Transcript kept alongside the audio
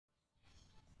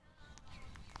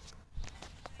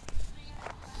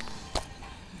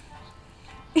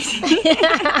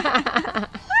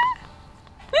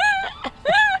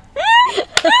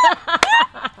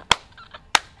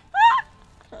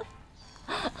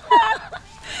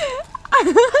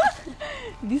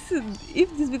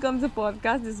If this becomes a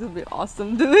podcast, this will be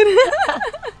awesome, dude.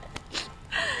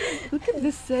 Look at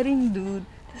this setting, dude.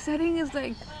 The setting is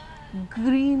like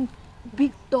green,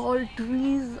 big tall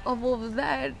trees above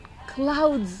that,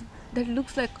 clouds that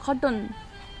looks like cotton,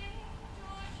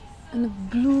 and a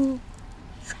blue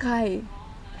sky.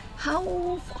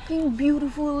 How fucking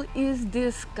beautiful is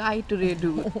this sky today,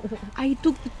 dude? I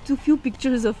took a few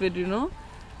pictures of it,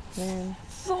 Man.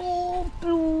 So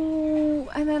blue,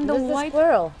 and then the There's white the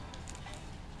squirrel.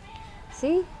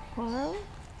 See? squirrel.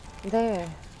 There.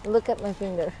 Look at my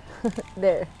finger.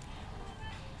 There.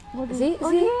 See? Oh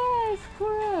See? yeah,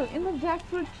 squirrel in the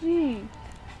jackfruit tree.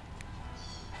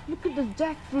 Look at the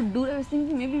jackfruit, dude. I was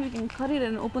thinking maybe we can cut it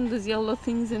and open those yellow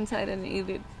things inside and eat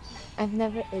it. I've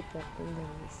never ate that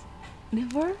blueberries.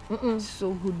 Never? Mm-mm.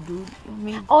 So good, dude. I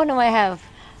mean, Oh no, I have.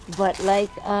 But like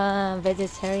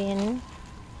vegetarian,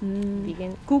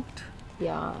 vegan. cooked.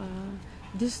 Yeah.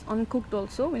 This uncooked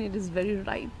also, when it is very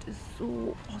ripe, is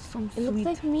so awesome, It sweet. looks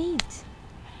like meat.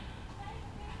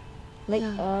 Like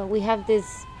Yeah. we have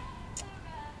this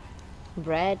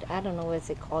bread. I don't know what's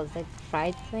it called. It's like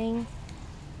fried thing,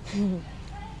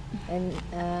 and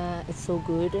it's so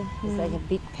good. It's like a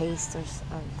big paste or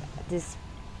this.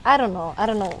 I don't know. I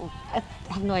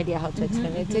have no idea how to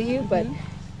explain it to you, but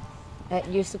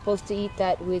you're supposed to eat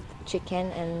that with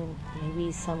chicken and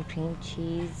maybe some cream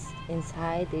cheese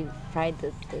inside. They fried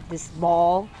this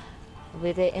ball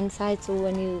with it inside, so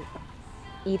when you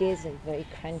eat it, it's like very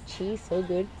crunchy, so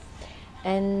good.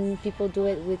 And people do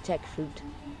it with jackfruit.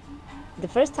 The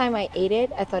first time I ate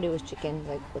it, I thought it was chicken.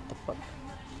 Like, what the fuck?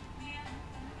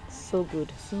 So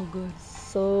good. So good.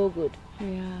 So good.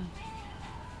 Yeah.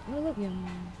 Oh, look. Yum.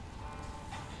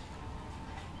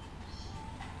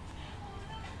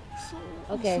 So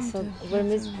Okay, awesome so to we're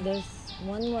have. there's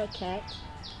one more cat.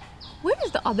 Where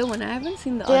is the other one? I haven't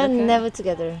seen the They're other cat. never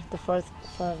together, the four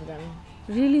of them.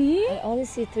 Really? I only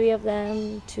see 3 of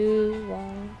them, 2,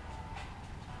 1.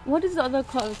 What does the other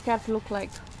cat look like?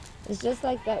 It's just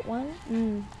like that one.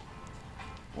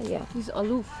 Yeah, He's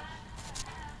aloof.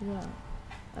 yeah.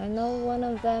 I know one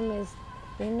of them is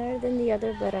thinner than the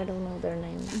other, but I don't know their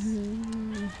names.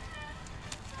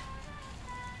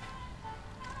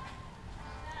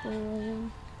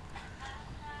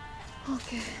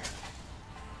 Okay.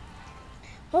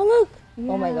 Oh look!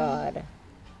 Oh my Yeah. god.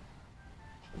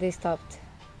 They stopped.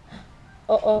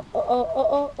 Oh.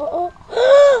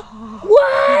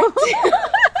 What?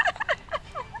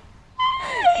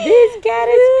 This cat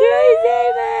is crazy,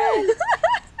 man.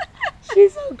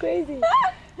 She's so crazy.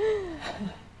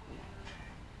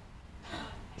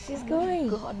 She's going.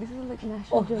 God, this is like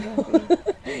National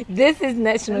Geographic. This is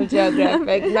National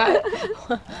Geographic, not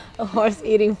a horse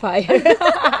eating fire.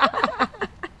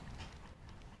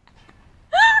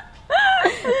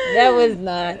 That was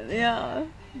not. Yeah,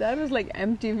 that was like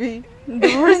MTV.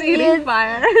 The horse eating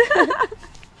fire.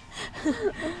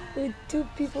 With 2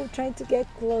 people trying to get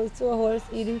close to a horse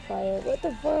eating fire. What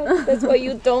the fuck? That's what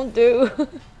you don't do.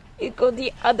 You go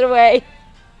the other way.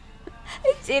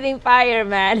 It's eating fire,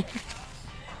 man.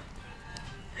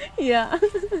 Yeah.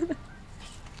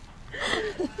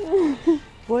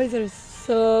 Boys are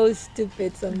so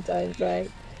stupid sometimes, right?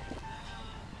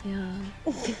 Yeah.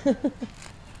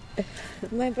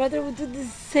 My brother would do the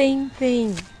same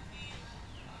thing.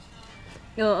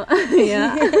 Oh,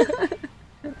 yeah.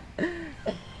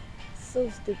 So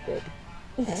stupid.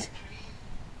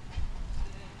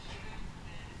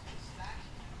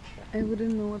 I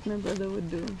wouldn't know what my brother would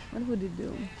do. What would he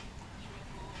do?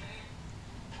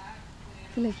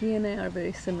 I feel like he and I are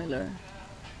very similar.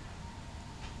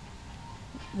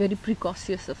 Very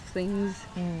precautious of things.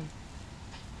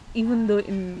 Even though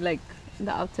in like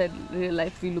the outside real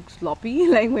life we look sloppy,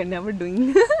 like we're never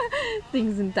doing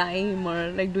things in time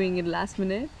or like doing it last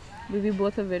minute. But we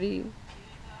both are very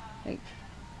like,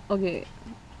 okay,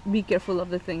 be careful of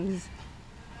the things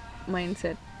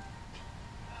mindset.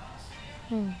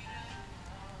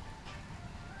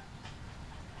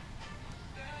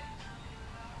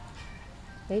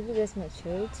 Maybe that's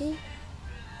maturity.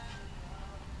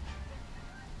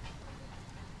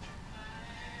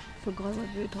 Forgot what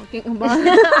we were talking about.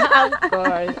 Of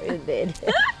course it did.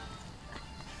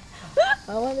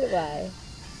 I wonder why.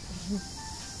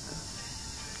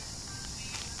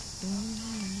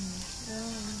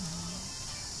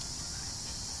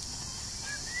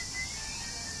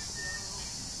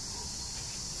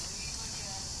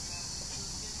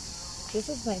 This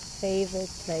is my favorite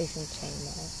place in Chiang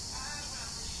Mai.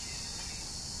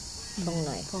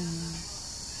 Tongnai.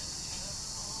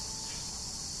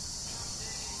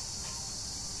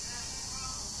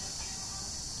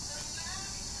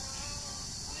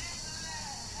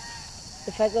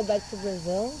 If I go back to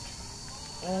Brazil,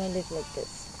 I want to live like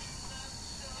this.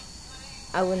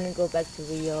 I wouldn't go back to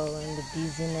Rio and the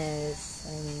busyness.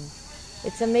 And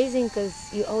it's amazing because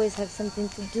you always have something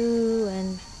to do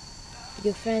and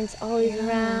your friends always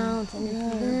around and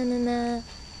it's na.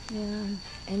 Yeah.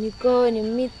 And you go and you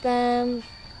meet them.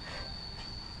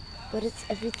 But it's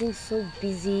everything's so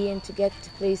busy, and to get to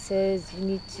places you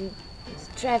need to there's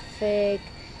traffic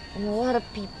and a lot of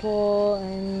people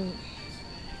and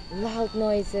loud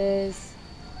noises.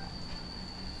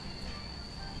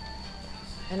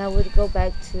 And I would go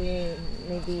back to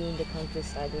maybe in the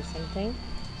countryside or something.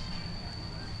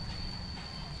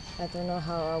 I don't know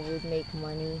how I would make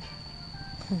money.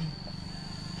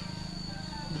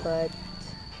 But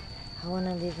I want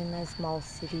to live in a small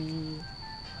city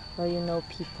where you know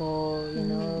people, you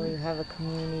know, you have a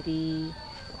community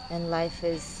and life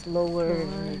is slower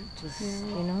and it just,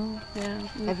 you know,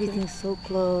 everything's so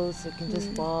close, you can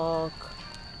just walk.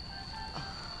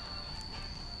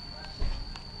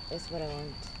 That's what I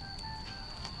want.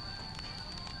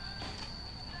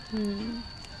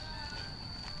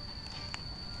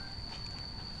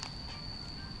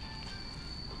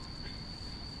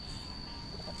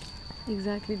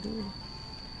 Exactly, dude.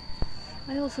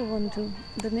 I also want to.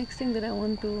 The next thing that I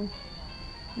want to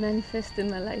manifest in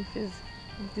my life is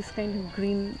this kind of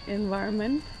green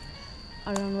environment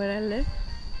around where I live.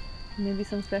 Maybe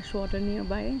some fresh water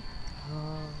nearby.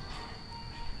 Oh,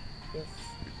 yes.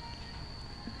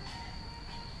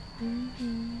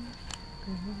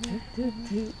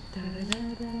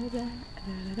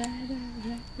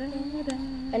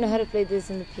 I know how to play this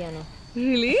in the piano.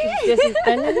 Really? This is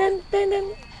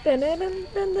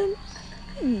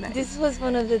nice. This was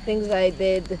one of the things I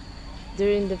did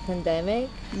during the pandemic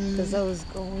because I was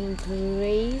going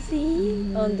crazy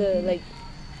on the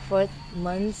fourth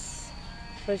months.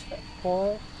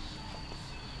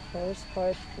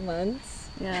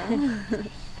 Yeah.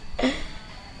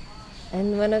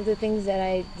 And one of the things that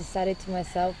I decided to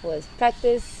myself was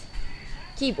practice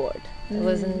keyboard. It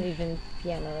wasn't even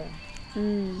piano.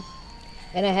 And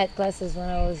I had classes when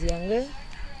I was younger.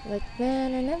 Like,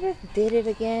 man, I never did it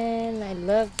again. I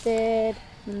loved it.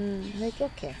 Like,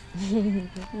 okay.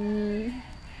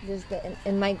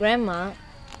 And my grandma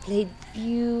played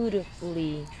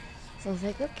beautifully. So I was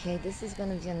like, okay, this is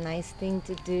gonna be a nice thing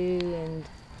to do.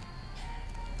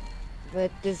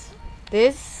 But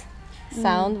this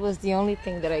sound was the only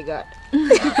thing that I got.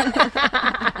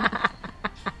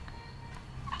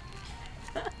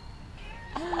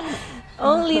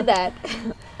 Only that.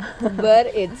 But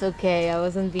it's okay. I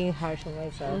wasn't being harsh on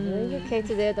myself. Like, okay,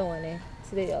 today I don't want it.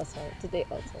 Today also.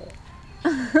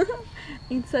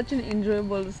 It's such an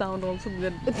enjoyable sound also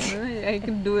that I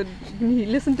can do it,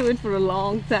 listen to it for a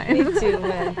long time. Me too,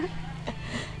 man.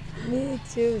 Me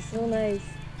too. So nice.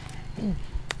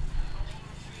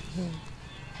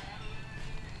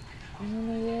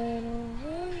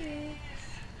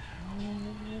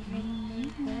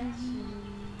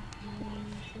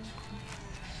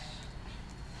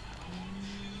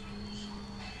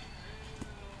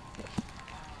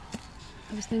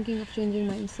 I was thinking of changing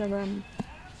my Instagram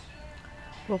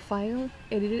profile,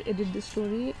 edit the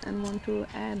story, and want to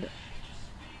add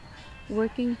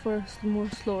working for a more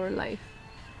slower life.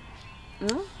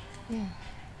 No? Yeah.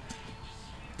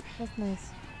 That's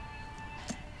nice.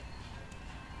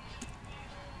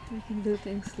 I can do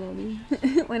things slowly.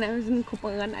 When I was in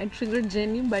Kopangan, I triggered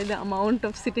Jenny by the amount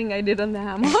of sitting I did on the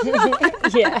hammock.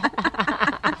 Yeah.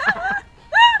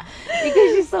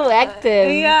 Because she's so active.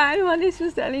 Yeah, and one day she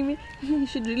was telling me, you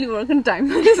should really work on time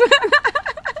management.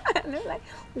 And I'm like,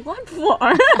 what for?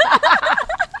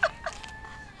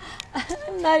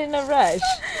 I'm not in a rush.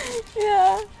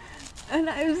 Yeah. And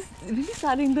I was really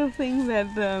starting to think that,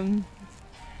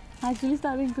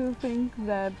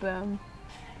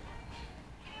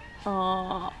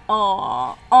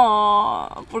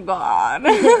 forgot.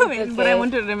 Okay. But I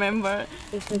want to remember.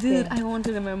 It's okay. Dude, I want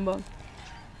to remember.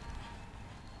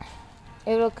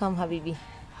 It will come, Habibi.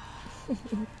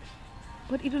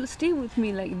 But it will stay with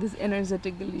me like this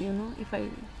energetically, you know, if I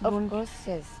don't. Of course,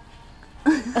 yes.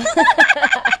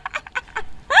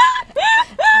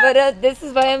 But this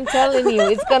is why I'm telling you,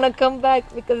 it's gonna come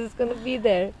back because it's gonna be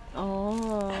there.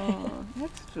 Oh,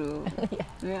 that's true.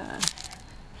 Yeah.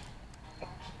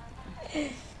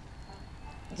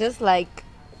 Just like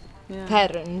Yeah.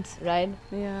 patterns, right?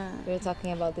 Yeah. We were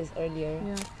talking about this earlier.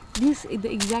 Yeah. This is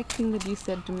the exact thing that you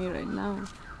said to me right now.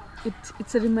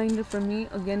 It's a reminder for me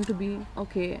again to be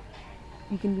okay.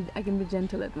 I can be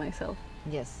gentle at myself.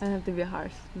 Yes. I don't have to be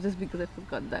harsh just because I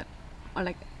forgot that, or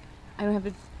like I don't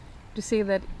have to say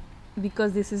that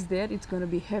because this is there, it's going to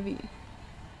be heavy.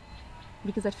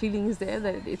 Because that feeling is there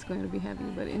that it's going to be heavy,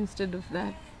 but instead of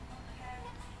that,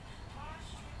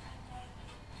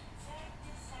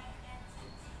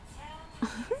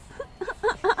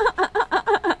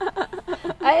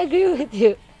 I agree with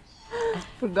you.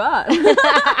 forgot.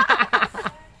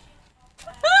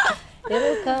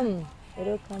 It'll come.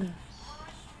 It'll come.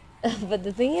 But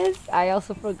the thing is, I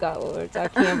also forgot what we were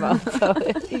talking about. So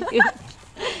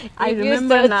I if you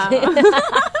remember start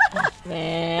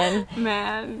now.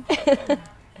 Man.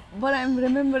 But I'm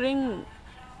remembering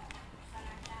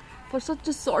for such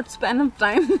a short span of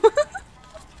time.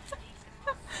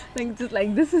 Like just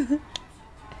like this.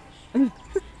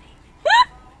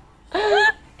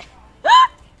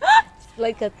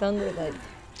 Like a thunder, like.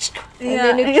 And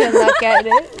Yeah, then you can look at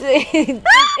it.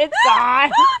 It's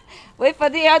gone. Wait for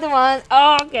the other one.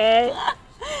 Oh, okay.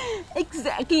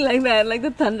 Exactly like that, like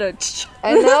the thunder.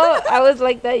 I know. I was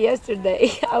like that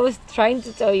yesterday. I was trying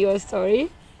to tell you a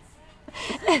story.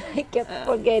 And I kept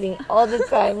forgetting all the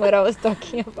time what I was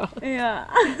talking about. Yeah.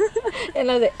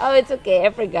 And I was like, oh, it's okay.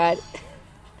 I forgot.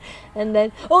 And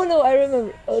then, oh no, I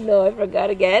remember. Oh no, I forgot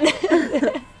again.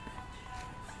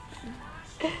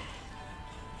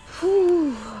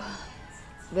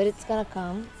 But it's gonna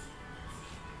come.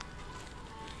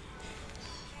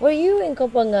 Were you in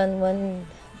Kopangan when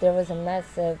there was a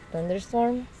massive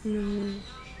thunderstorm?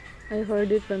 I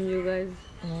heard it from you guys.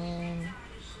 Mm.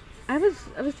 I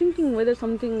was thinking whether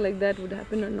something like that would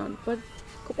happen or not, but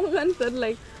Kopangan said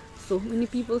like so many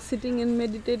people sitting and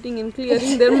meditating and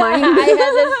clearing their mind. I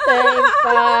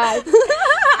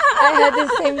had the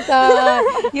same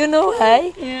thought. You know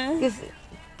why? Yeah. Because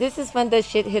this is when the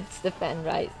shit hits the fan,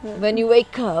 right? When you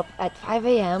wake up at 5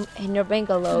 a.m. and your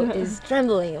bungalow is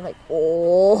trembling. You're like,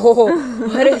 oh,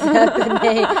 what is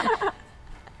happening?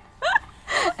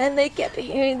 And they kept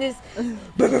hearing this.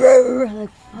 Like,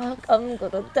 fuck, I'm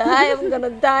gonna die.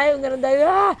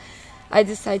 Ah! I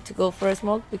decide to go for a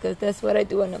smoke because that's what I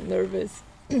do when I'm nervous.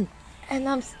 And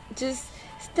I'm just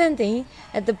standing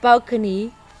at the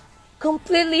balcony,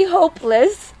 completely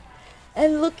hopeless,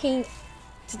 and looking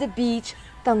to the beach,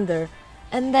 thunder.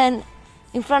 And then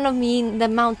in front of me, in the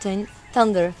mountain,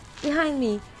 thunder. Behind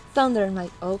me, thunder. I'm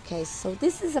like, okay, so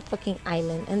this is a fucking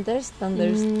island and there's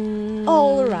thunders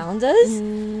all around us.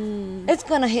 It's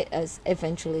gonna hit us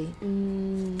eventually.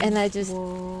 And I just,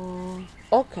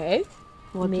 okay,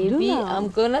 maybe I'm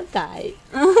gonna die.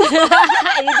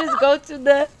 You just go to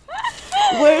the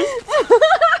worst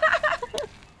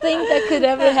thing that could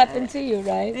ever happen to you,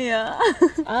 right? Yeah.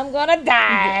 I'm gonna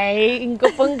die in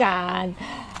Kopangan.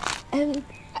 And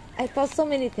I thought so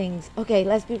many things. Okay,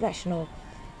 let's be rational.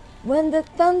 When the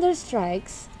thunder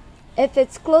strikes, if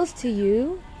it's close to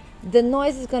you, the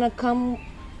noise is gonna come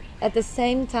at the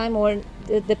same time, or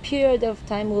the period of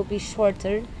time will be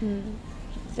shorter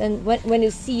than when you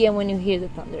see and when you hear the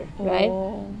thunder, right?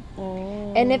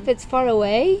 And if it's far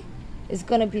away, it's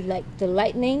gonna be like the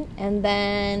lightning, and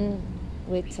then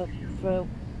wait for a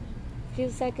few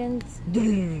seconds,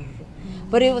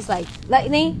 but it was like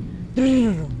lightning.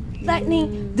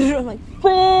 I'm like,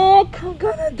 fuck, I'm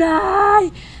gonna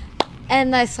die.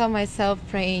 And I saw myself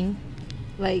praying,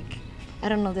 like, I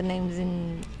don't know the names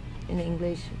in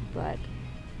English, but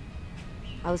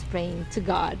I was praying to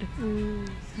God. I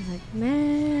was like,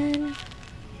 man,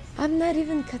 I'm not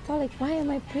even Catholic. Why am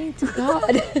I praying to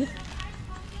God?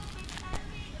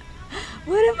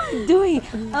 What am I doing?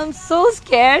 I'm so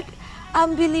scared.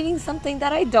 I'm believing something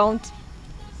that I don't.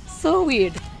 So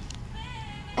weird.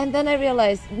 And then I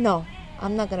realized, no,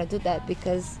 I'm not gonna do that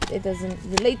because it doesn't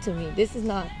relate to me. This is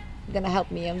not gonna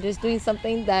help me. I'm just doing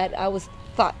something that I was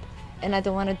taught, and I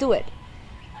don't want to do it.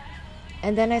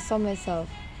 And then I saw myself,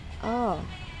 oh,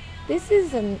 this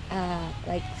is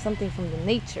like something from the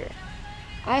nature.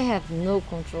 I have no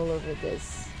control over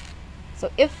this.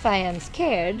 So if I am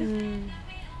scared,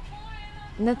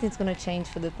 nothing's gonna change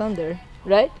for the thunder,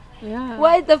 right? Yeah.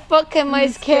 Why the fuck am I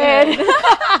scared?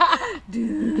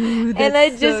 Dude, And I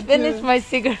that's just so finished true. my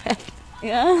cigarette.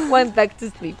 Yeah. Went back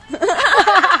to sleep.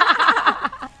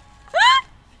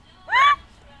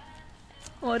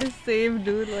 What a save,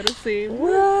 dude. What a save.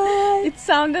 What? It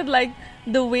sounded like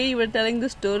the way you were telling the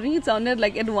story. It sounded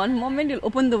like at one moment you'll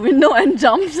open the window and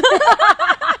jump.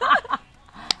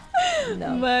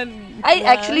 No. But I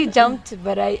actually jumped,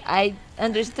 but I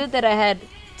understood that I had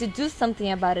to do something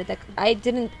about it. Like, I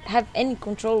didn't have any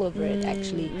control over it,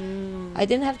 actually. I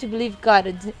didn't have to believe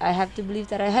God. I have to believe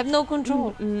that I have no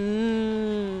control.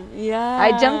 Yeah.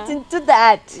 I jumped into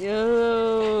that.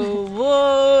 Yo,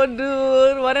 whoa,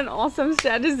 dude! What an awesome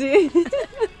strategy.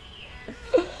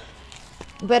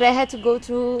 But I had to go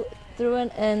through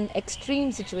an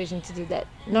extreme situation to do that.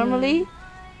 Normally,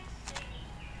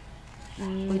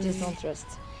 we just don't trust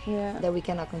Yeah. that we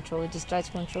cannot control. We just try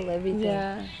to control everything.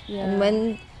 Yeah. Yeah. And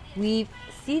when we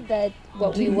see that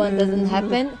what we want doesn't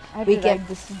happen, we get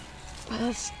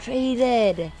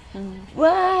frustrated.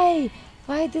 Why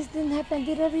this didn't happen?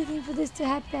 Did everything for this to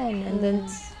happen? And then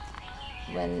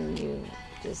when you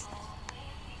just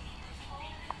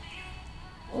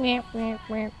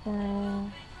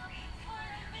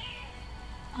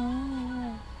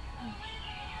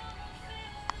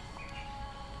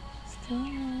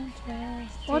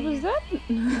What was that?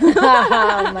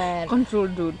 oh man, Control,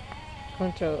 dude.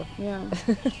 control. Yeah.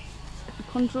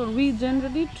 Control. We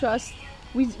generally trust.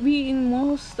 We in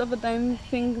most of the time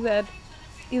think that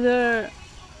either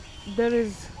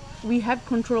we have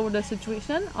control over the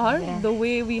situation, or the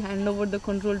way we hand over the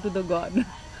control to the God.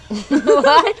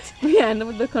 What? We hand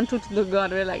over the control to the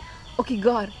God. We're like, okay,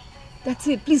 God, that's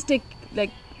it. Please take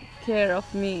care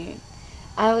of me.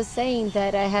 I was saying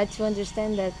that I had to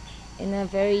understand that in a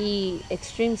very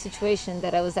extreme situation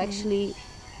that I was actually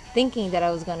thinking that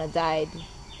I was gonna die.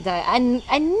 I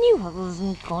knew I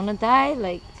wasn't gonna die.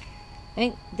 Like, I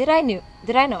mean, did I know?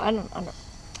 I don't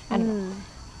know.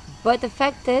 But the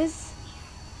fact is,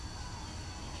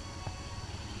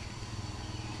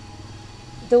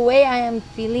 the way I am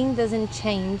feeling doesn't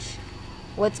change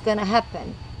what's gonna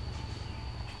happen.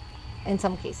 In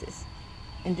some cases,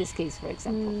 in this case, for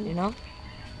example, you know.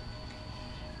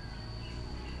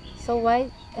 So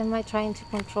why am I trying to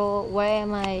control? Why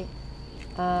am I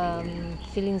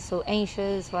feeling so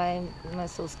anxious? Why am I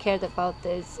so scared about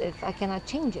this if I cannot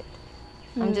change it?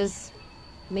 I'm just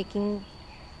making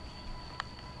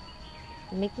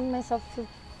myself feel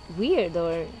weird,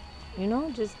 or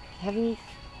just having.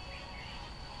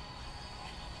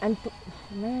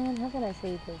 Man, how can I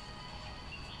say this?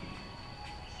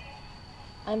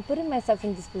 I'm putting myself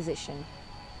in this position.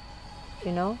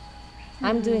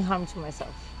 I'm doing harm to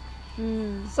myself.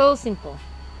 So simple.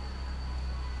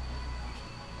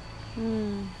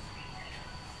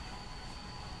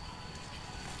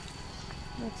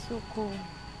 That's so cool.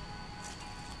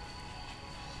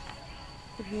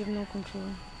 But we have no control.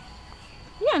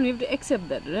 Yeah, and we have to accept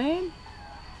that, right?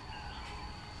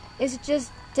 It's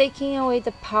just taking away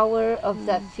the power of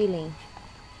that feeling.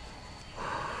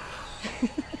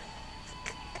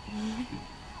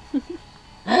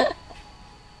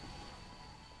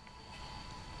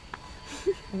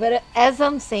 But as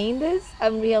I'm saying this,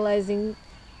 I'm realizing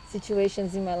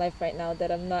situations in my life right now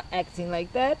that I'm not acting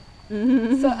like that.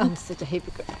 So I'm such a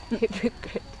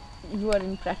hypocrite. You are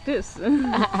in practice.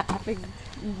 Like,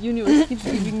 universe keeps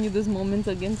giving you those moments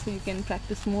again so you can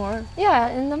practice more. Yeah,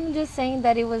 and I'm just saying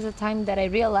that it was a time that I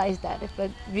realized that.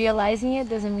 But realizing it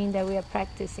doesn't mean that we are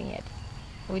practicing it.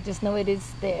 We just know it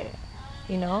is there,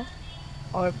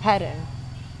 or pattern,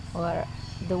 or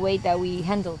the way that we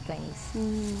handle things.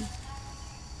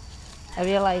 I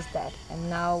realized that, and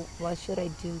now what should I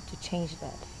do to change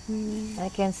that? And I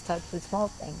can start with small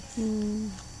things,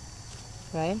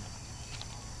 right?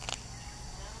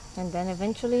 And then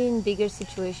eventually in bigger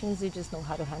situations you just know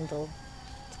how to handle.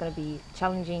 It's gonna be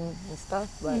challenging and stuff,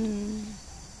 but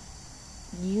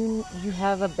you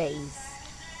have a base.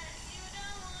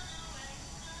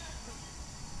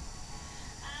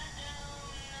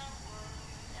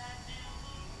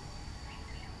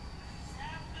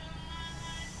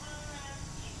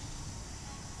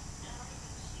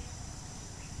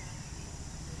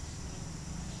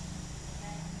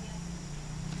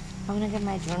 I'm gonna get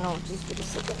my journal just for a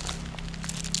second.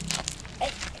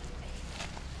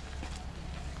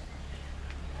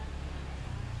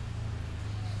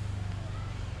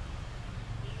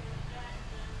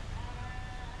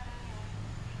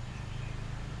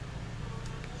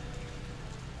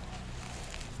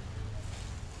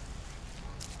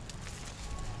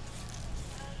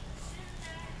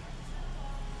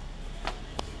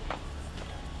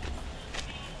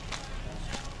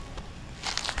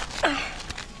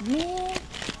 Man,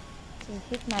 it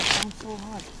hit my thumb so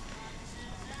hard.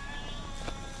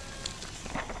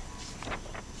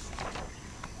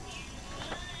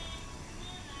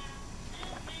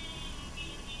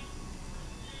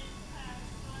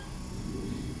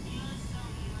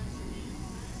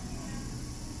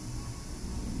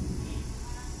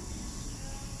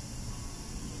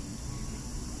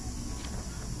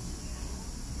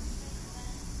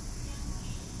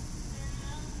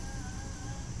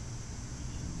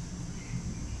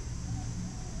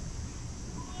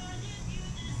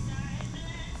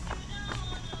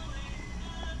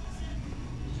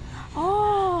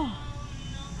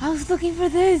 was looking for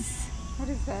this. What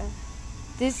is that?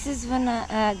 This is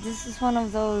this is one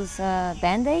of those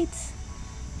band-aids,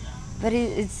 but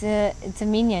it's a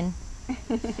minion.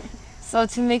 So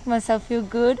to make myself feel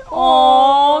good.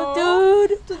 Oh,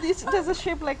 dude! So this does a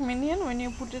shape like minion when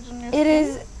you put it on your It skin?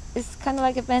 is. It's kind of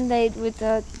like a band-aid with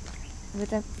an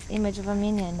image of a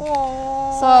minion.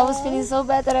 Oh. So I was feeling so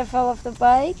bad that I fell off the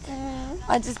bike.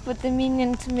 I just put the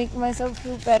minion to make myself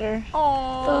feel better.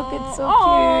 Oh. Look, it's so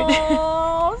cute.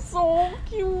 Oh, so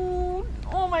cute.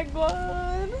 Oh my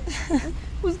god.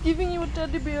 Who's giving you a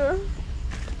teddy bear?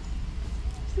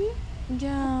 See?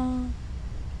 Yeah.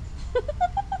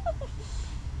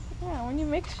 Yeah, when you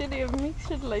make shit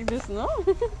like this, no?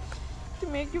 To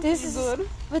make you This feel is good.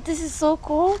 But this is so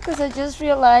cool because I just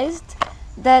realized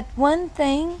that one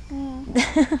thing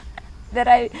that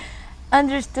I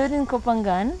understood in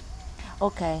Kopangan.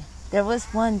 Okay, there was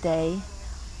one day,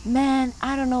 man,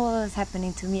 I don't know what was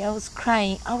happening to me. I was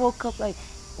crying. I woke up like,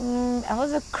 I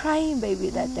was a crying baby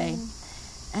that day.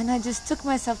 And I just took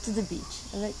myself to the beach.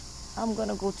 I was like, I'm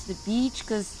gonna go to the beach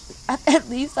because at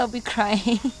least I'll be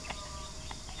crying.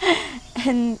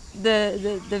 And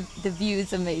the view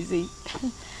is amazing.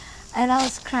 And I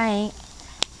was crying.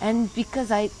 And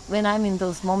because when I'm in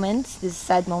those moments, these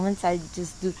sad moments, I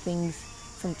just do things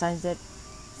sometimes that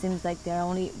seems like they're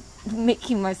only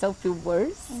making myself feel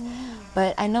worse.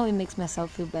 But I know it makes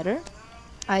myself feel better.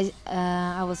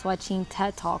 I was watching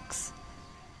TED Talks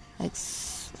like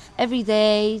every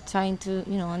day, trying to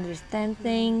understand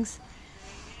things.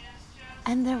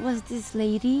 And there was this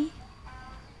lady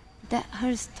that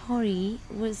her story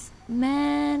was,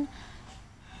 man,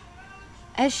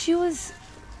 as she was.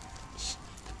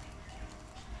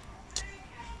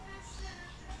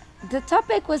 The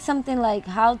topic was something like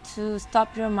how to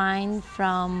stop your mind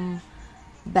from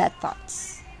bad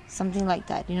thoughts, something like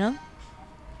that,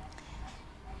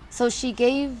 So she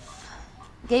gave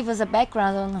us a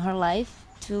background on her life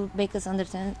to make us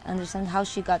understand how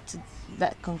she got to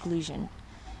that conclusion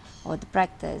or the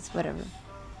practice, whatever.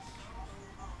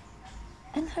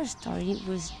 And her story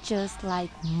was just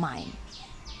like mine,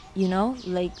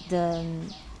 like the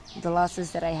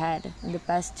losses that I had in the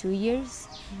past 2 years.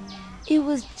 It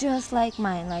was just like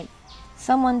mine. Like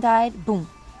someone died, boom.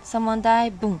 Someone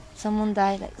died, boom. Someone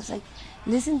died. Like, it was like,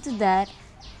 listen to that,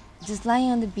 just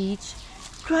lying on the beach,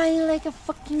 crying like a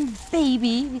fucking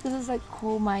baby, because it's like,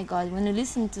 oh my god, when you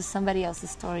listen to somebody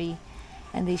else's story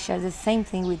and they share the same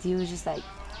thing with you, it's just like,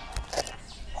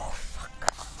 oh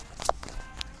fuck.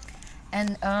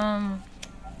 And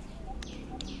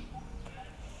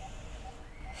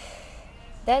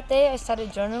that day I started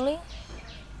journaling.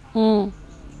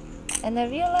 And I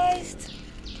realized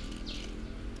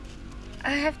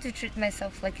I have to treat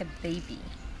myself like a baby.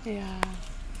 Yeah.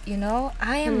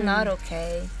 I am not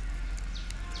okay.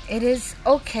 It is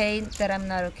okay that I'm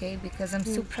not okay because I'm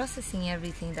still processing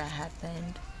everything that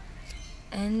happened.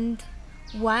 And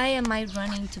why am I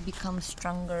running to become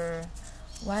stronger?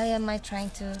 Why am I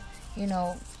trying to,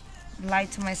 lie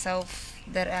to myself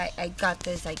that I got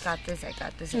this, I got this.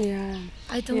 Yeah.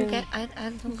 I don't got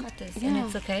this. Yeah. And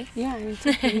it's okay. Yeah, it's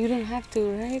okay. You don't have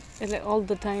to, right? Like all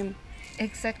the time.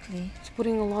 Exactly. It's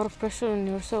putting a lot of pressure on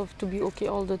yourself to be okay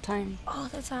all the time. All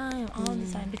the time.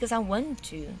 Because I want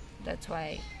to. That's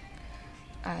why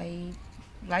I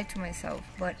lie to myself.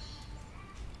 But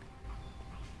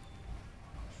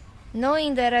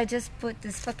knowing that I just put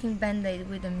this fucking band-aid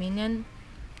with a minion,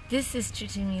 this is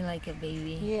treating me like a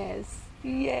baby. Yes.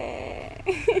 Yeah.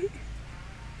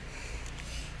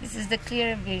 This is the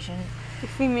clear vision.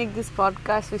 If we make this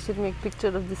podcast, we should make picture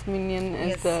of this minion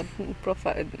as the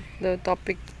profile, the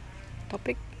topic,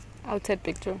 outside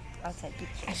picture. Outside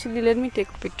picture. Actually, let me take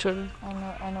a picture.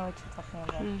 I know what you're talking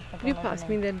about. Could you pass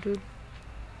me that, dude?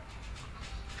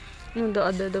 No,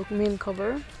 the main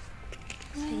cover.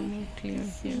 Clear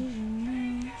here.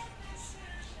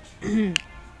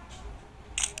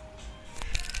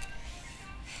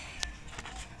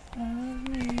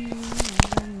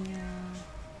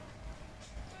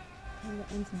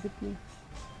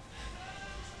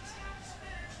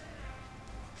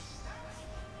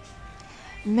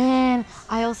 Man,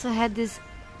 I also had this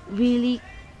really,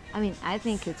 I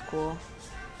think it's cool,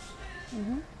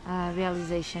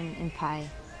 realization in Pi.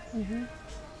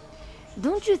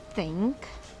 Don't you think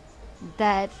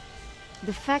that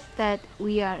the fact that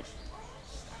we are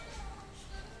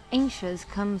anxious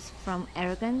comes from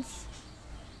arrogance?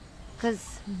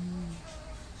 Because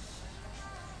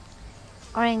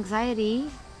our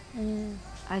anxiety,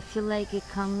 I feel like it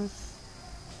comes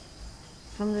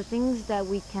from the things that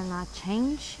we cannot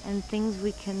change and things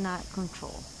we cannot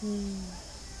control.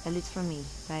 At least for me,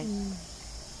 right?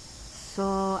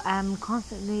 So I'm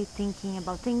constantly thinking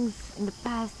about things in the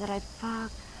past that I fuck.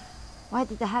 Why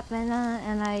did that happen?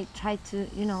 And I try to,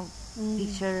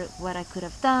 picture what I could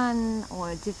have done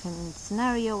or a different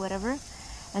scenario, whatever.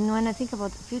 And when I think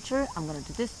about the future, I'm gonna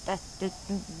do this,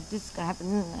 this is gonna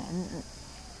happen.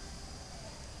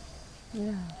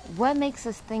 Yeah. What makes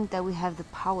us think that we have the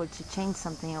power to change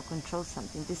something or control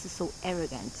something? This is so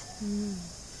arrogant.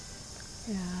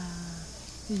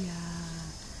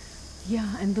 Yeah,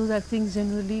 and those are things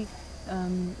generally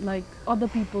like other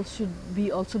people should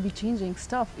also be changing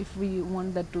stuff if we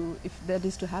want if that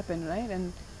is to happen, right?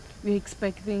 And we're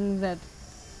expecting that.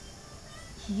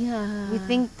 Yeah. We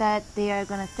think that they are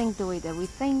gonna think the way that we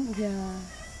think. Yeah.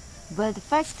 But the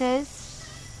fact is,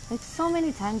 like so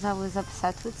many times I was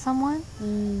upset with someone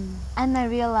and I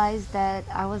realized that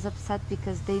I was upset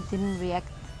because they didn't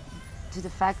react to the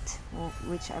fact, or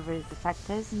whichever the fact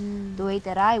is, the way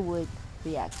that I would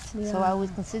react. Yeah. So I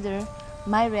would consider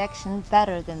my reaction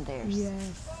better than theirs.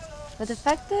 Yes. But the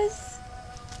fact is,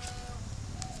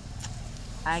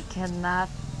 I cannot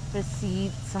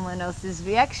perceive someone else's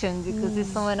reaction because it's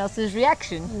someone else's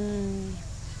reaction.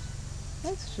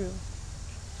 That's true.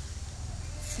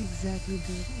 Exactly,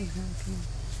 dude. Exactly.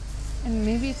 And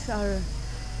maybe it's our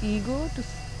ego to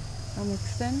some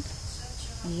extent.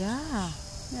 Yeah.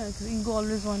 Yeah, because ego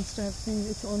always wants to have things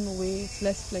its own way. It's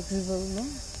less flexible, no?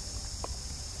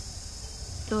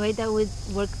 The way that would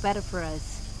work better for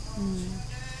us.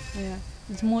 Yeah,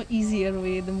 it's more easier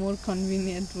way, the more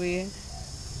convenient way.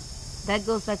 That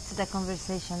goes back to that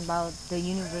conversation about the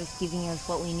universe giving us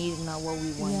what we need and not what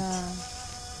we want.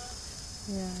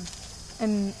 Yeah.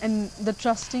 And the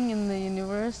trusting in the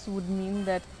universe would mean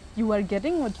that you are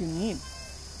getting what you need.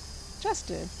 Trust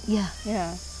it. Yeah.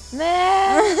 Yeah.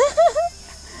 Man.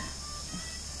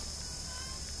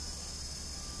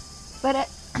 But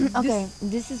okay,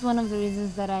 this is one of the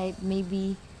reasons that I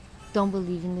maybe don't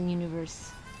believe in the universe.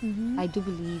 I do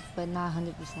believe, but not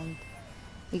 100%.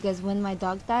 Because when my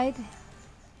dog died,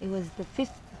 it was the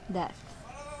 5th death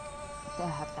that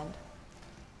happened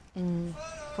in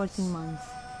 14 months.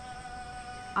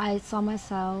 I saw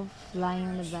myself lying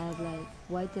on the bed like,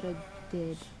 what did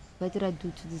I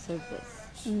do to deserve this?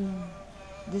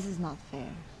 This is not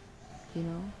fair,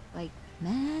 like,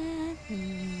 man,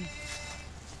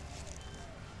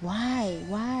 why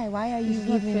are you It's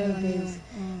not giving fair me on this? you.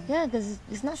 Yeah, because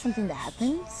it's not something that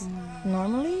happens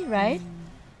normally, right?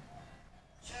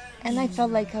 And I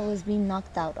felt like I was being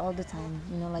knocked out all the time,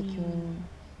 like you in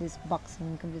this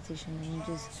boxing competition and you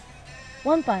just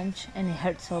one punch and it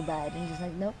hurts so bad and just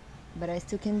like, nope, but I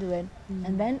still can do it.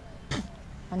 And then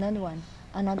another one,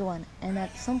 and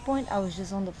at some point I was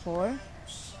just on the floor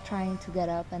trying to get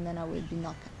up and then I would be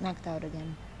knocked out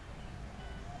again.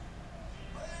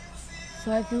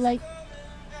 So I feel like,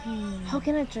 how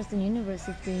can I trust the universe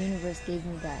if the universe gave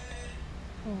me that?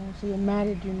 Oh, so you're mad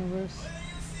at universe.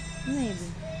 Maybe.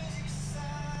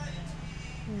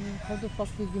 How the fuck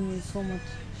you give me so much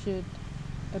shit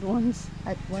at once?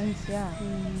 At once, yeah.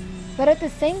 But at the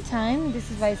same time,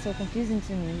 this is why it's so confusing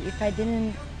to me. If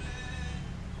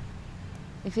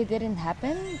it didn't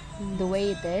happen the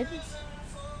way it did,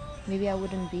 maybe I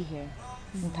wouldn't be here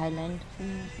in Thailand,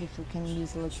 if we can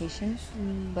use the location.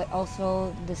 But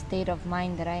also the state of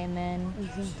mind that I am in.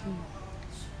 Exactly.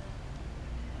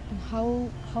 And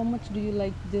how much do you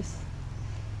like this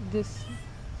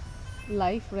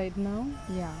life right now?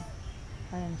 Yeah,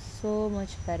 I am so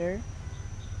much better.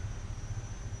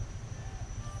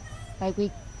 Like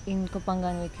in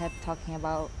Kopangan, we kept talking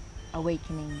about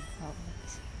awakening,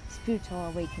 spiritual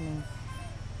awakening,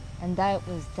 and that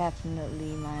was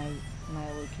definitely my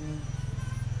awakening.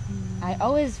 I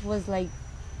always was like,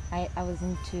 I was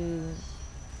into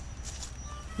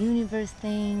universe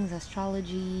things,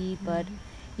 astrology, but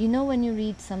when you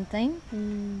read something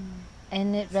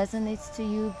and it resonates to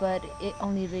you, but it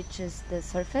only reaches the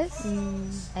surface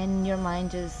and your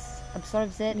mind just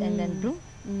absorbs it and then boom,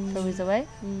 throws away.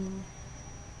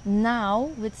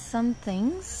 Now with some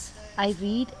things I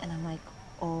read and I'm like,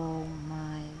 oh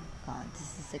my god,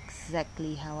 this is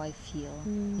exactly how I feel.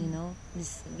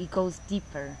 It goes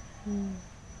deeper.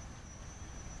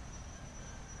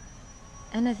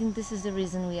 And I think this is the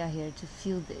reason we are here, to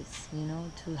feel this,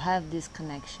 to have these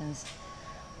connections.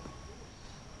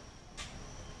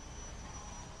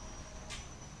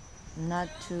 Not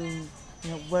to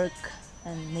work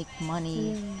and make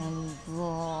money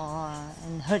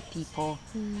and hurt people.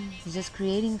 It's just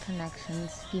creating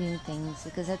connections, giving things,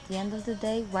 because at the end of the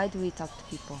day, why do we talk to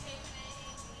people?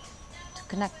 To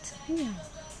connect.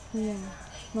 Yeah.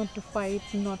 Not to fight,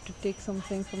 not to take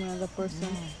something from another person.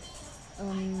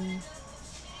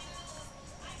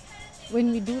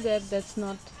 when we do that, that's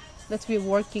we're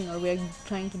working or we're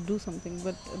trying to do something.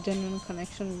 But a genuine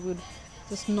connection, we would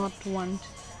just not want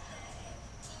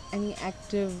any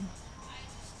active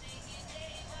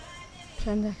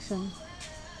transaction.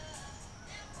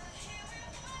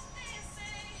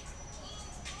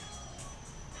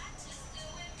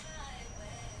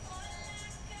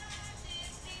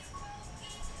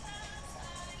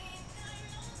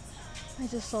 I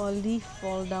just saw a leaf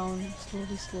fall down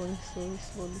slowly, slowly, slowly,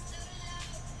 slowly.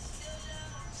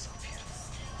 So beautiful.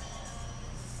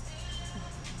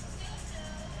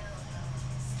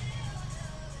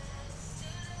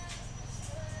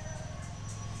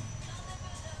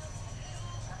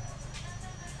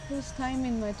 There was time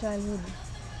in my childhood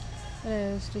when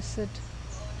I used to sit,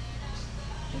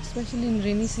 especially in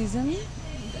rainy season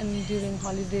and during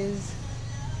holidays,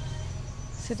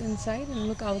 sit inside and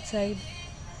look outside.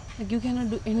 Like you cannot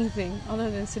do anything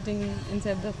other than sitting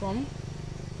inside the home.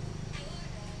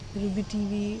 There would be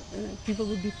TV, people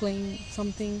would be playing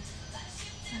something.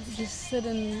 I would just sit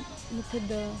and look at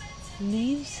the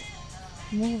leaves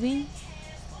moving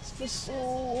for so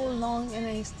long, and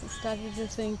I started to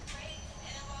think,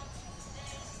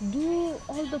 do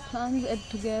all the plants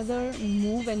together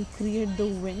move and create the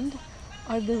wind,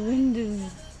 or the wind is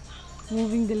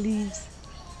moving the leaves?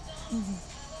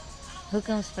 Who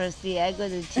comes first, the egg or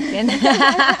the chicken?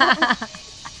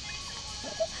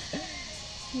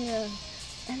 Yeah.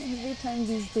 And every time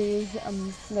these days,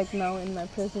 like now in my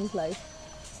present life,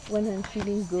 when I'm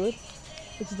feeling good,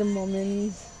 it's the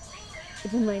moments,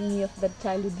 it reminds me of that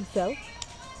childhood self.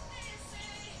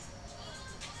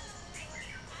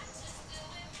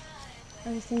 I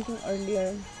was thinking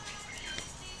earlier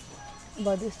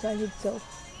about this childhood self.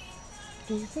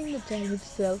 Do you think the childhood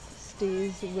self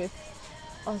stays with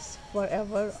us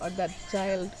forever, or that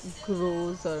child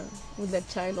grows, or will that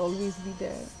child always be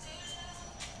there?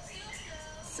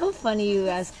 So funny you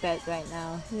ask that right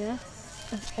now. Yeah.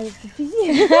 I have to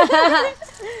pee.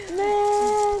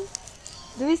 Man,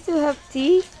 do we still have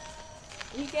tea?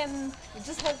 We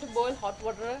just have to boil hot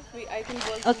water. I can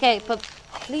boil. Okay, but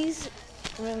please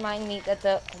remind me that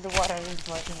the water is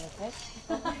working, okay?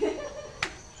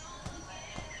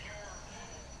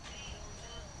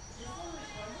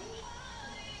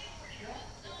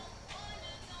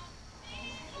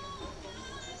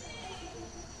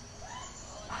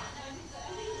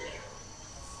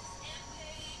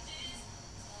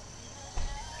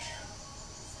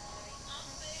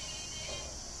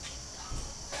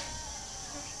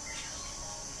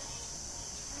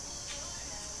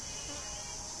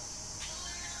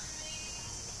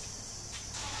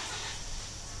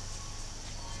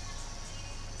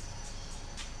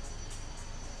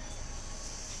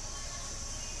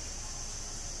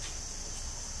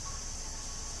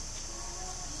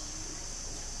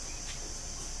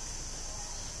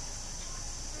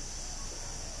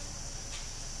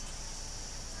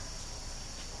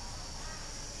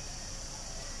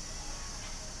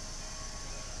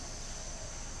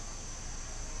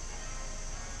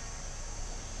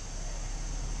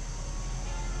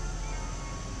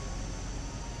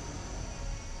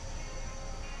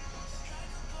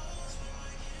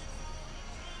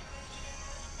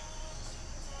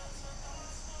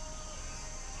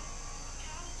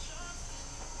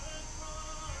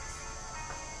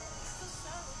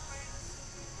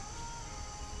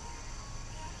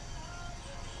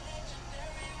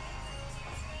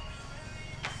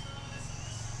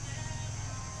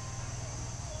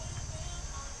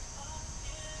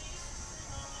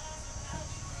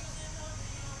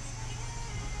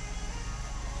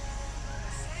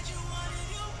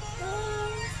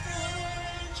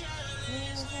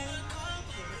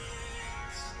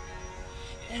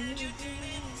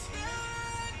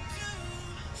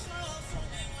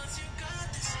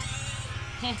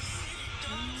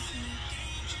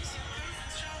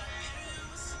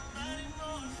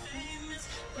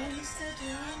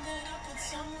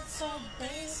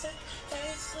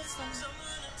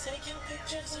 Taking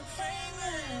pictures and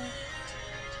framing.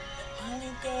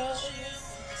 Honey girl, you're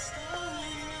a star.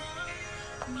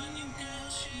 Honey girl,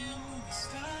 she a movie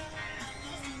star. I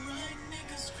love the right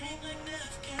niggas scream like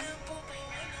Neff Campbell, but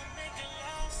when I make a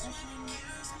laugh, someone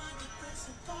use my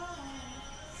depressive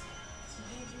thoughts. So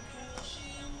baby girl,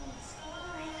 she a movie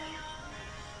star.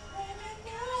 Baby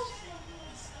girl, she a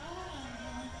movie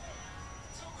star.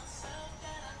 Told myself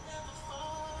that I'd never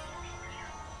fall.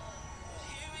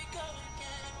 Here we go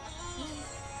again.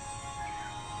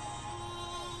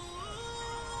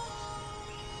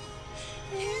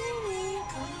 Here we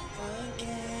go.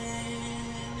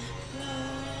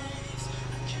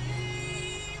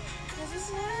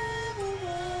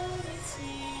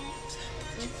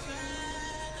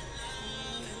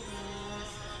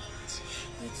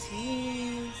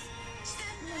 tears.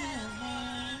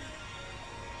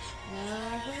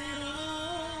 Never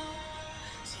know.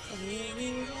 So here we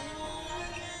go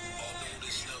again. Although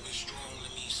this love is strong to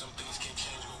me, some things can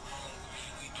change, go wrong with me.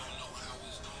 We don't know how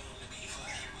it's going to be.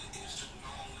 Forever is too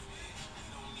long to me. We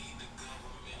don't need the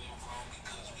government involved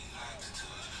because we like to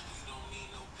touch. We don't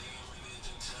need no damn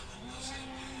religion telling us that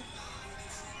we in love. And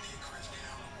if we did crash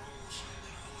down the road,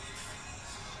 swimming lawyer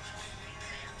fees up. And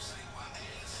they gon' say my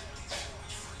ass if these boys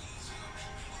freeze up.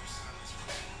 You gon' sign this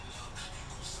prenup. You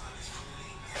gon' sign this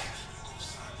prenup. You gon'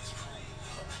 sign this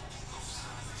prenup. You gon'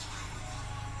 sign this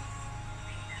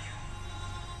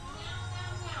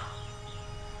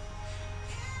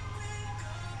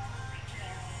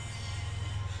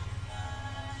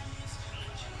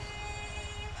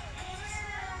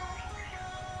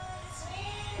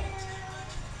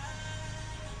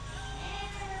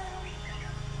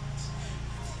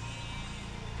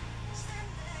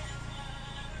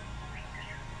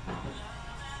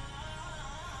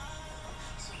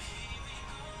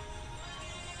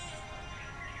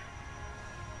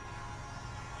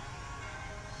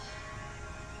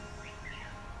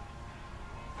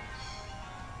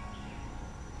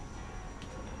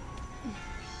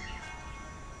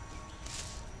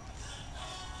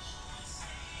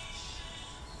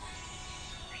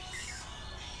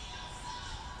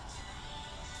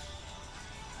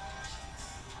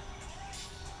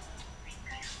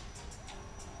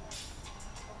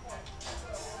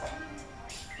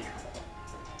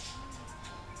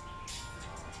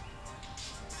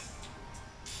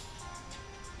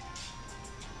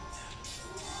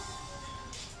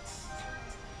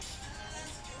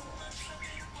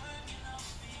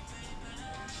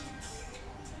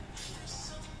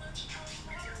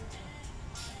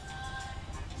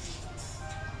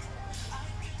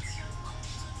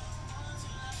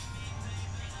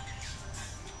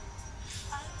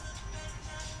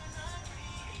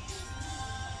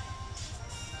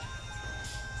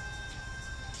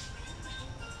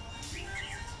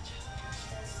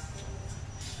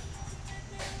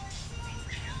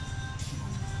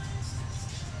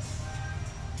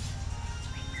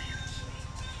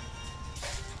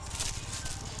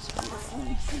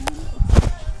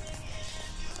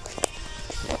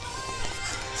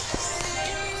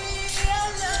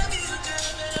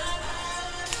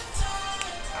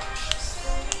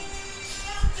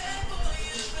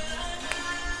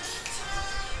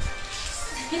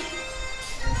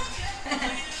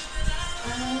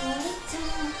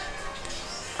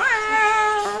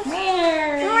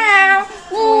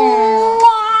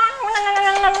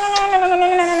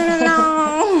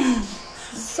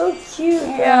So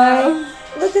cute, guys.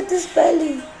 Look at this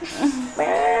belly.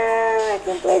 I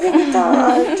can play the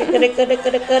guitar.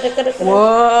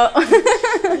 Whoa.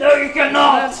 No, you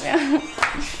cannot.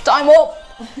 Time up.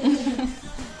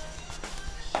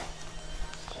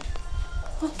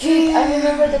 Okay. I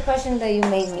remember the question that you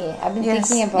made me. I've been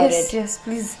thinking about it. Yes,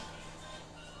 please.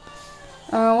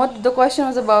 What the question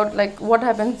was about, like what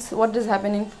happens, what is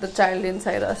happening to the child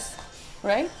inside us,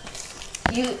 right?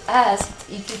 You asked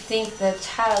if you think the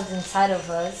child inside of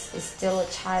us is still a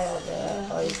child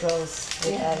or it grows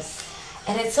with us.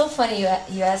 And it's so funny you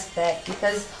asked that,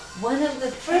 because one of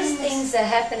the first things that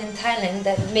happened in Thailand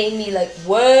that made me like,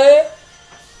 what?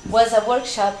 Was a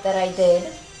workshop that I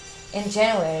did in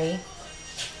January.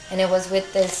 And it was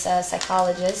with this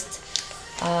psychologist.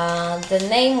 The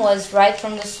name was Right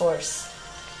from the Source.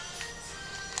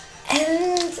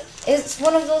 And it's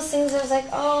one of those things I was like,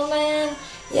 oh man,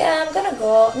 yeah, I'm gonna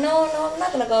go. No, I'm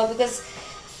not gonna go, because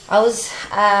I was,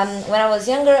 when I was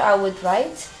younger, I would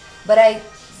write, but I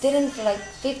didn't for like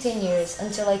 15 years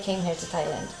until I came here to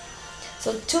Thailand.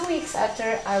 So 2 weeks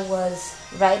after I was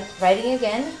writing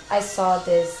again, I saw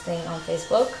this thing on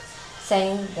Facebook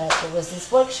saying that there was this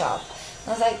workshop. I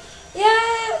was like,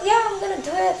 yeah, I'm gonna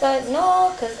do it, but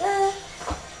no, cause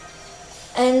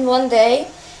And one day,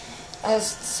 I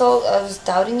was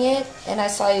doubting it, and I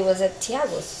saw it was at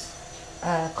Tiago's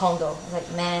condo. I was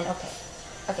like, man,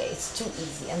 okay, it's too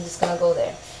easy. I'm just gonna go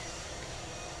there.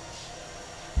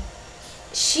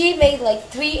 She made like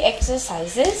 3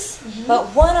 exercises,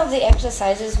 but one of the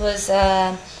exercises was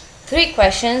 3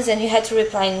 questions, and you had to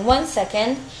reply in 1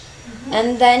 second,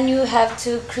 and then you have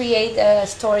to create a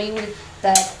story with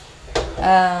that,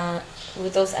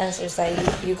 with those answers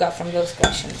that you got from those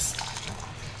questions.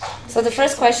 So the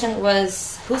first question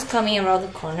was, who's coming around the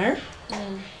corner?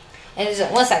 And it's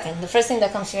 1 second. The first thing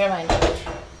that comes to your mind.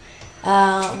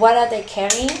 What are they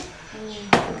carrying?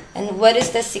 And what is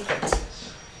the secret?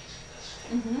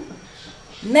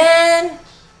 Man,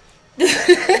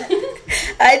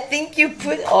 I think you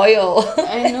put oil.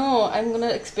 I know. I'm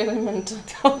gonna experiment.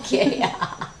 Okay.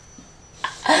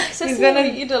 Sesame,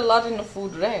 we eat a lot in the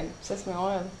food, right? Sesame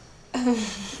oil.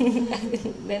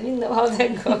 Let me know how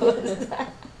that goes.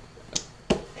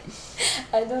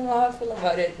 I don't know how I feel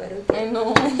about it, but okay. I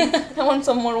know. I want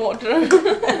some more water.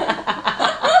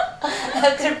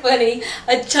 After putting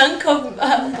a chunk of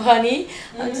honey,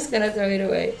 I'm just gonna throw it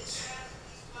away.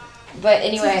 But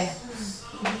anyway,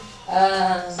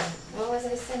 what was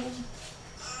I saying?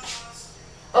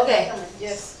 Okay,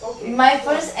 Yes. Okay. my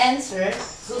first answer,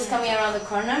 who's coming around the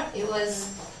corner, it was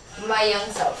my young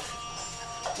self.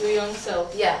 Your young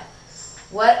self. Yeah.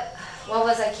 What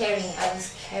was I carrying? I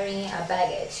was carrying a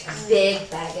baggage, a big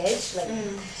baggage, like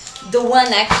the one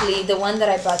that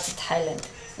I brought to Thailand,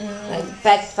 like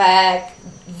backpack,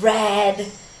 red.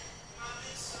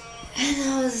 And I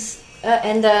was,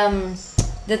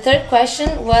 the third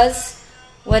question was,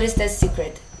 what is that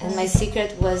secret? And my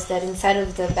secret was that inside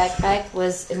of the backpack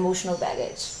was emotional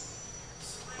baggage.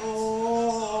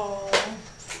 Oh.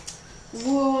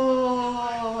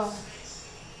 Whoa.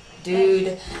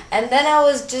 Dude. And then I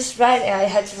was just writing, I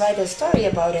had to write a story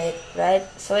about it, right?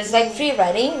 So it's like free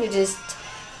writing, you just,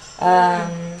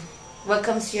 what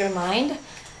comes to your mind.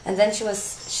 And then she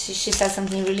said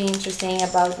something really interesting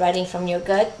about writing from your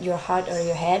gut, your heart, or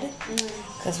your head.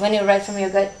 Because when you write from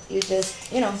your gut, you just,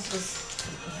 just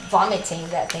vomiting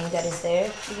that thing that is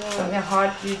there. From your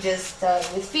heart, you just,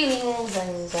 with feelings,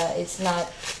 and it's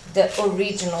not the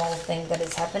original thing that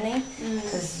is happening.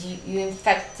 Because you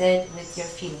infect it with your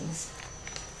feelings.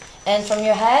 And from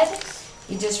your head,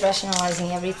 you're just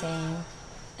rationalizing everything.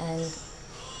 And,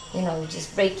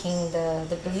 just breaking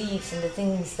the beliefs and the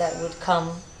things that would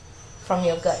come from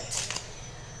your gut.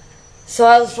 So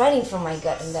I was writing from my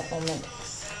gut in that moment.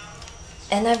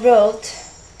 And I wrote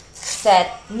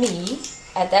that me,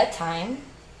 at that time,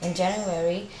 in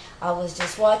January, I was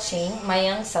just watching my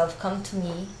young self come to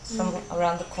me from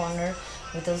around the corner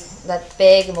with that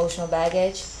big emotional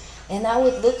baggage. And I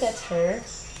would look at her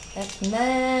like,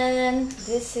 man,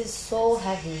 this is so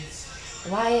heavy.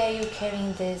 Why are you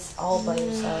carrying this all by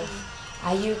yourself?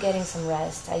 Are you getting some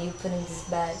rest? Are you putting this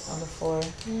bag on the floor?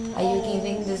 Are you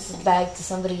giving this bag to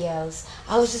somebody else?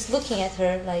 I was just looking at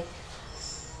her like,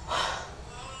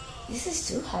 this is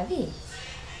too heavy.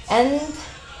 And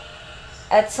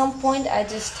at some point I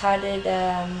just started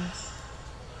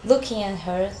looking at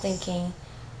her thinking,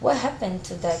 what happened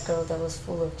to that girl that was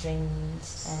full of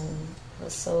dreams and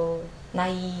was so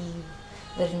naive,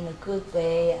 but in a good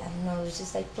way? I don't know, it was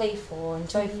just like playful and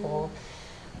joyful.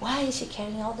 Why is she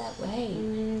carrying all that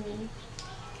weight?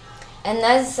 And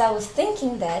as I was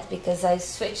thinking that, because I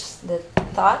switched the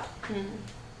thought,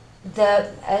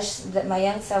 as my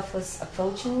young self was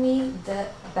approaching me, the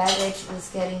baggage was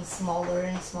getting smaller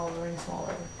and smaller and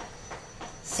smaller.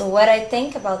 So what I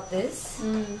think about this,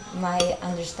 my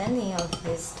understanding of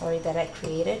this story that I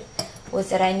created, was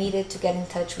that I needed to get in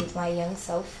touch with my young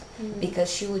self,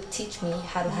 because she would teach me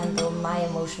how to handle my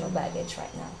emotional baggage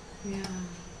right now. Yeah.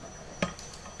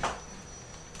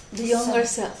 The younger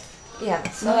self. Yeah,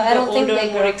 so Not I don't think older, they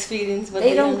more grow. experienced, but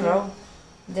They don't grow.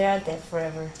 They are there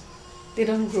forever. They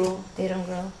don't grow. They don't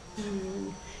grow.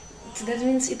 So that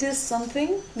means it is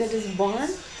something that is born,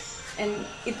 and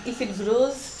if it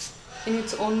grows in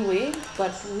its own way,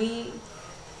 but we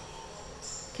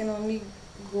can only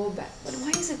go back. But why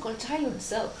is it called childhood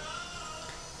self?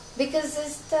 Because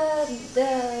it's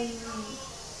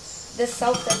the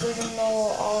self that doesn't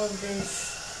know all of this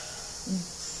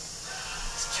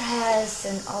stress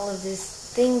and all of these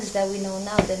things that we know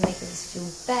now that make us feel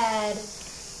bad.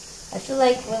 I feel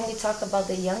like when we talk about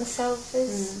the young self,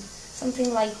 is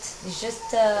something like, it's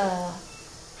just how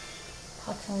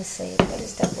can we say it? What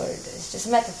is that word? It's just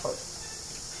metaphor.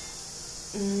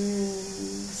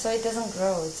 So it doesn't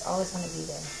grow. It's always going to be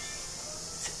there.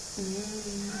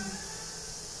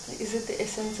 Is it the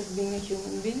essence of being a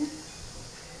human being?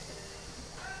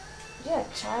 Yeah,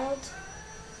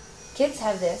 kids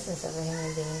have the essence of a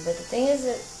human being, but the thing is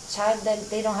that that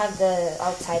they don't have the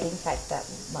outside impact that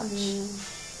much.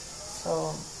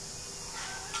 So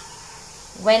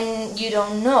when you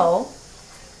don't know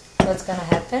what's gonna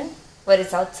happen, what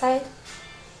is outside,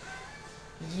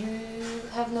 you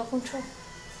have no control.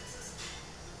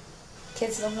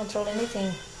 Kids don't control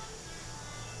anything.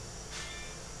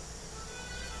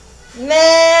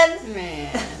 Man.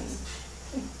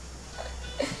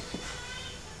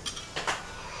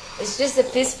 It's just the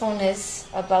peacefulness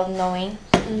about knowing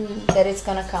that it's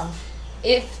gonna come.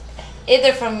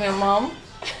 Either from your mom,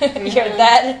 your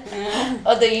dad,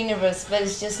 or the universe, but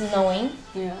it's just knowing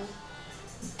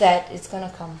that it's gonna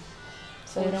come.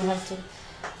 So you don't have to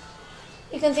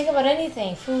You can think about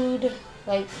anything. Food,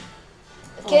 like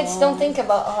kids don't think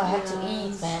about. Oh, I have to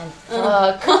eat, man.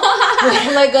 Fuck. What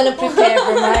am I gonna prepare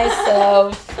for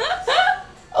myself?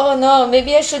 Oh no,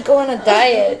 maybe I should go on a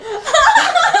diet.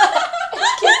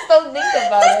 Kids don't think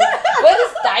about it. What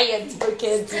is diet for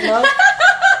kids? You know.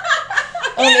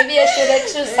 Oh, maybe I should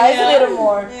exercise a little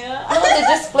more. Yeah. No, they're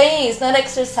just playing. It's not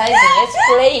exercising. It's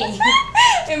playing.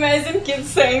 Imagine kids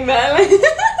saying that. Like,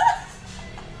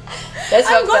 That's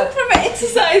I'm fucked going up. for my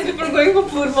exercise before going for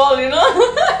football, you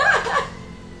know.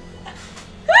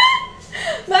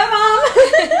 Bye, mom.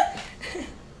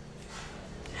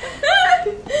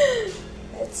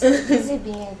 It's so easy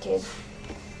being a kid.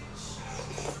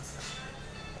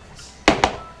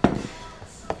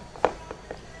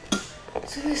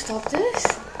 Should we stop this?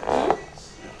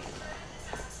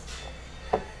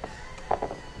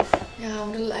 Yeah, I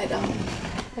want to lie down.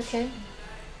 Okay.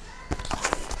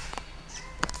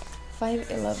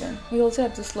 5:11. We also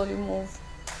have to slowly move.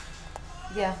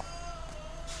 Yeah.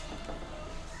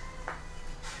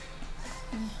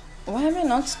 Why am I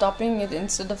not stopping it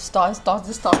instead of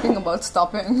just talking about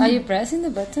stopping? Are you pressing the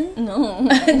button? No.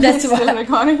 That's Still why.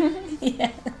 recording.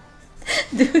 Yeah.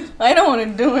 Dude, I don't want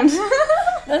to do it.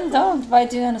 Then don't. Why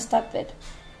do you want to stop it?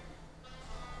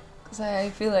 Because I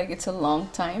feel like it's a long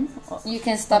time. You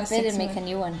can stop What is it and 6 make a minutes?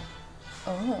 new one.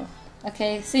 Oh.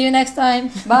 Okay. See you next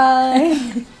time. Bye.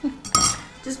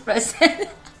 Just press it.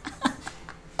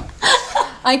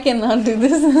 I cannot do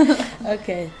this.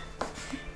 Okay.